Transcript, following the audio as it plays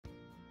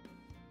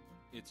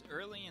It's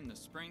early in the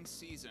spring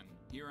season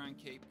here on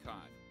Cape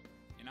Cod,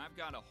 and I've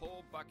got a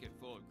whole bucket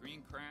full of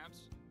green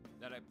crabs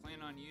that I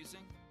plan on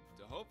using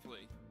to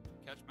hopefully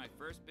catch my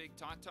first big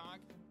tautog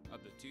of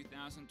the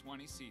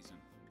 2020 season.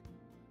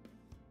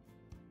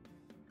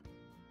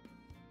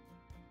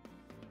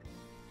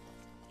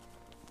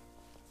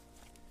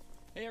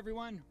 Hey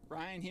everyone,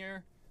 Ryan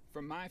here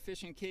from My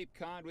Fishing Cape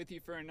Cod with you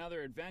for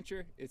another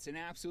adventure. It's an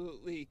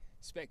absolutely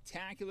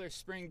spectacular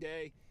spring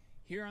day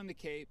here on the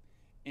Cape,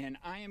 and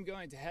I am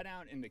going to head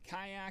out in the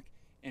kayak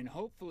and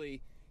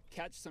hopefully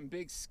catch some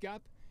big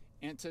scup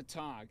and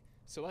tautog.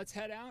 So let's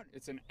head out.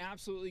 It's an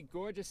absolutely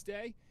gorgeous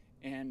day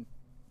and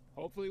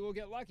hopefully we'll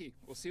get lucky.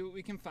 We'll see what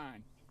we can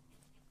find.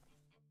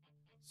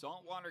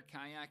 Saltwater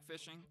kayak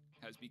fishing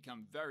has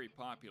become very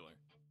popular.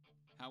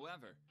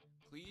 However,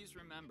 please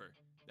remember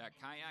that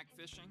kayak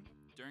fishing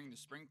during the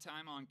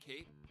springtime on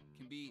Cape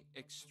can be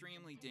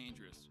extremely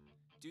dangerous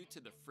due to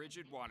the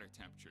frigid water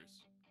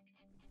temperatures.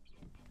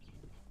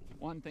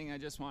 One thing I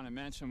just want to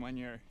mention, when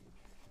you're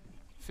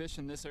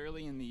fishing this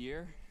early in the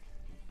year,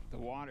 the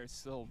water's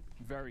still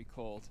very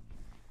cold.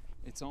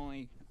 It's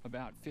only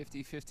about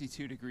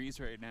 52 degrees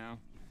right now.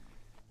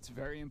 It's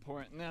very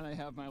important that I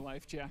have my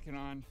life jacket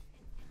on.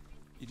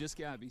 You just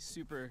gotta be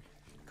super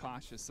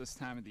cautious this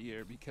time of the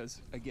year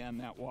because, again,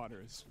 that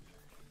water is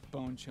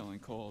bone-chilling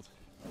cold.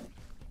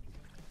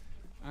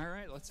 All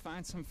right, let's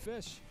find some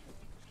fish.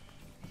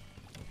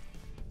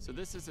 So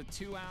this is a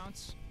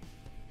 2-ounce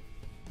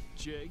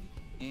jig,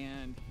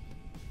 and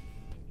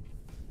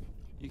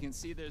you can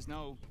see there's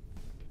no,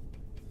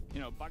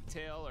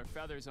 bucktail or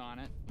feathers on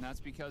it, and that's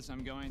because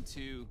I'm going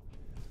to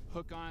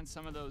hook on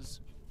some of those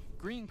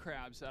green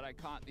crabs that I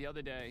caught the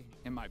other day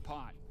in my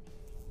pot.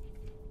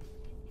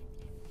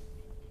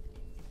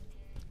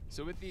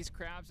 So with these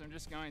crabs, I'm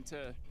just going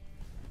to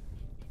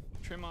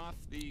trim off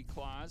the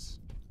claws.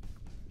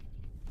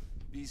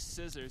 These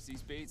scissors,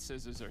 these bait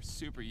scissors, are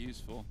super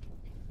useful.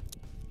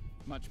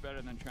 Much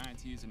better than trying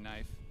to use a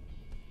knife.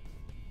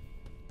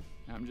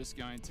 I'm just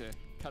going to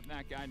cut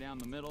that guy down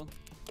the middle.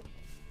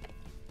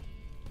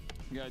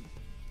 I'm gonna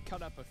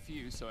cut up a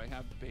few so I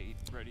have bait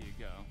ready to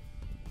go.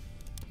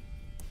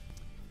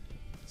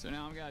 So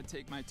now I'm gonna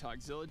take my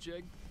Togzilla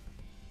jig.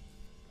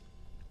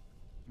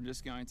 I'm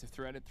just going to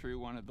thread it through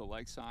one of the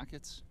leg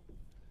sockets,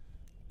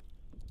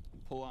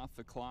 pull off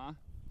the claw,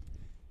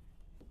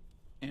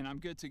 and I'm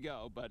good to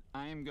go, but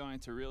I am going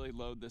to really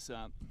load this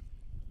up.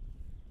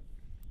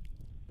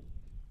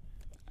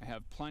 I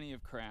have plenty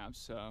of crabs,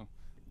 so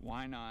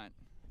why not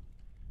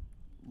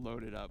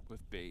load it up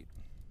with bait?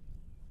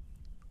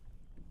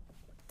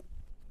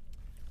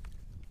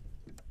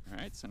 All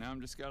right, so now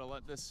I'm just gotta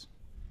let this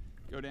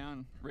go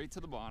down right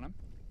to the bottom.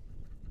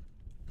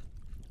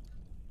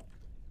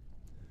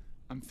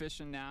 I'm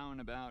fishing now in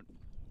about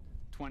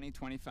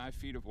 20-25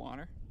 feet of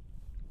water.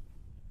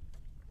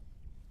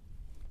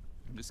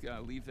 I'm just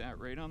gotta leave that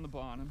right on the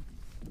bottom.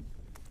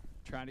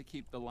 Try to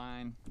keep the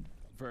line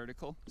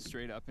vertical,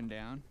 straight up and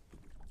down.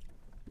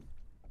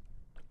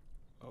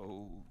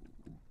 Oh,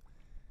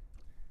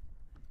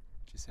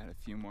 just had a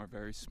few more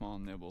very small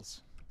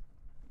nibbles.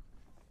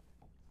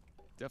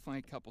 Definitely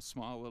a couple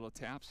small little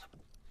taps.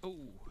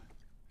 Oh,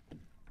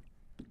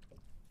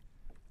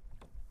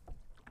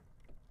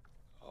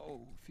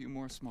 a few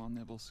more small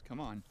nibbles. Come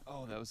on.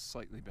 Oh, that was a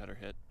slightly better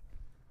hit.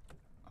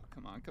 Oh,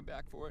 come on, come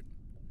back for it.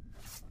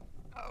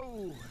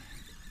 Oh,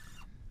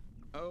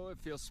 it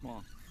feels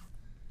small.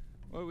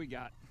 What do we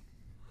got?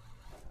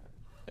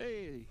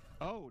 Hey,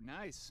 oh,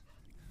 nice.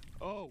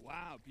 Oh,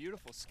 wow,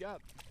 beautiful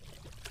scup.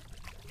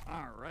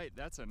 All right,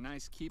 that's a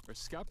nice keeper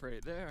scup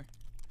right there.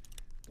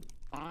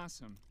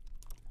 Awesome.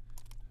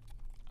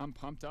 I'm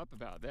pumped up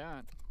about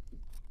that.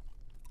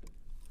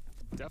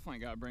 Definitely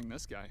gotta bring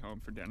this guy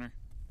home for dinner.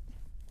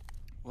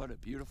 What a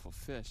beautiful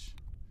fish.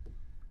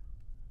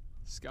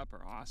 Scup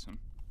are awesome,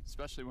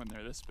 especially when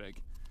they're this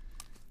big.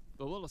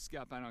 The little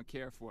scup I don't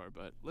care for,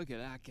 but look at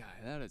that guy.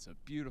 That is a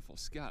beautiful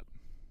scup.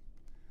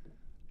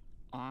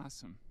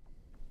 Awesome.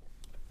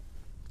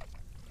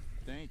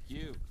 Thank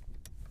you.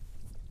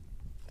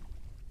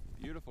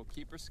 Beautiful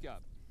keeper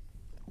scup.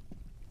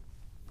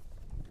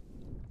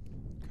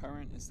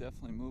 Current is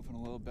definitely moving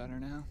a little better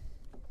now.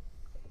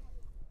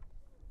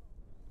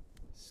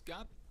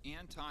 Scup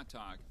and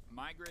tautog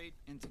migrate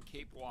into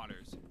Cape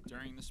waters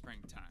during the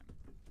springtime.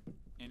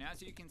 And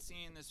as you can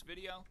see in this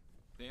video,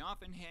 they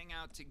often hang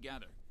out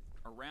together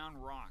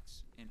around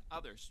rocks and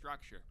other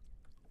structure.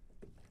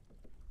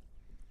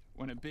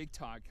 When a big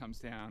tog comes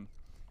down,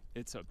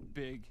 it's a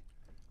big,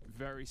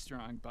 very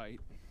strong bite.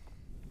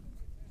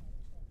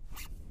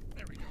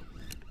 There we go.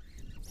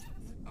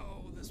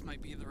 Oh, this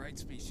might be the right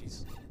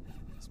species.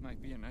 This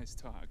might be a nice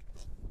tog.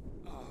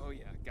 Oh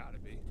yeah, gotta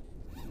be.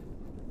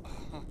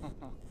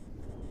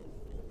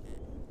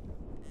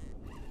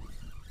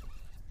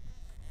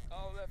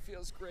 Oh, that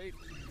feels great.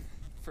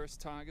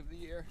 First tog of the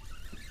year.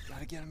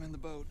 Gotta get him in the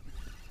boat.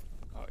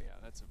 Oh yeah,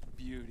 that's a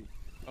beauty.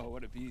 Oh,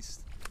 what a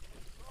beast.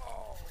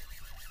 Oh.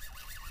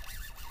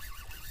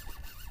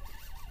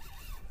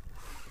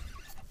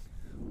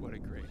 What a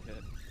great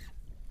hit.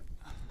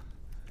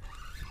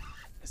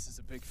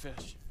 big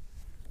fish.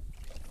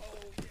 Oh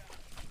yeah,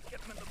 get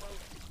him in the boat.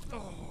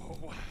 Oh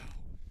wow,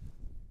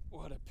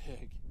 what a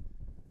pig.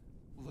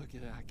 Look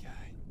at that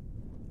guy.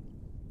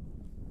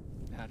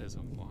 That is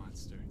a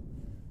monster.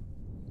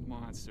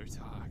 Monster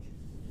talk.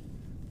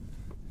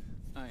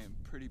 I am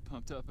pretty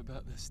pumped up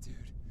about this dude.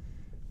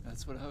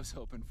 That's what I was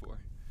hoping for.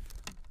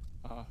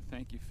 Oh,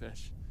 thank you,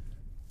 fish.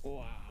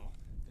 Wow.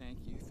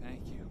 Thank you,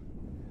 thank you.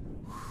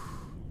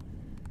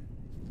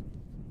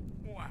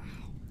 Wow.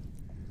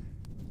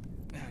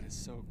 That is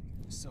so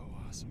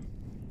awesome.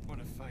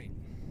 What a fight.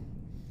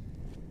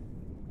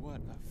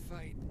 What a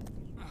fight.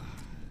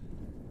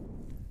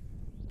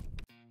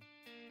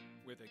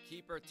 With a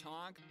keeper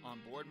tog on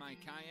board my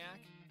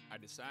kayak, I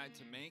decided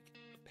to make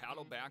a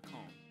paddle back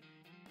home.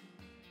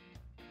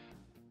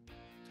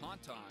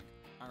 Tautog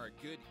are a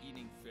good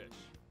eating fish.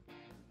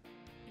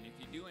 And if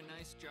you do a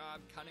nice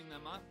job cutting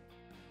them up,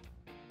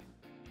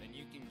 then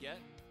you can get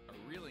a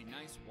really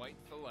nice white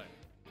fillet.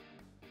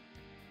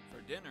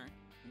 For dinner,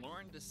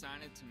 Lauren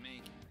decided to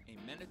make a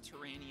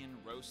Mediterranean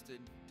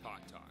roasted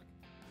tautog.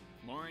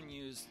 Lauren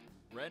used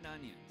red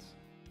onions,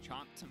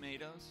 chopped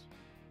tomatoes,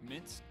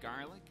 minced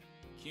garlic,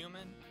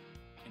 cumin,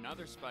 and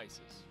other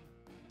spices.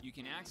 You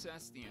can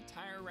access the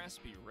entire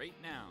recipe right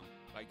now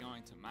by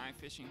going to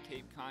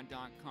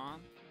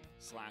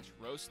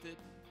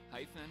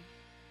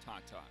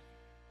myfishingcapecod.com/roasted-tautog.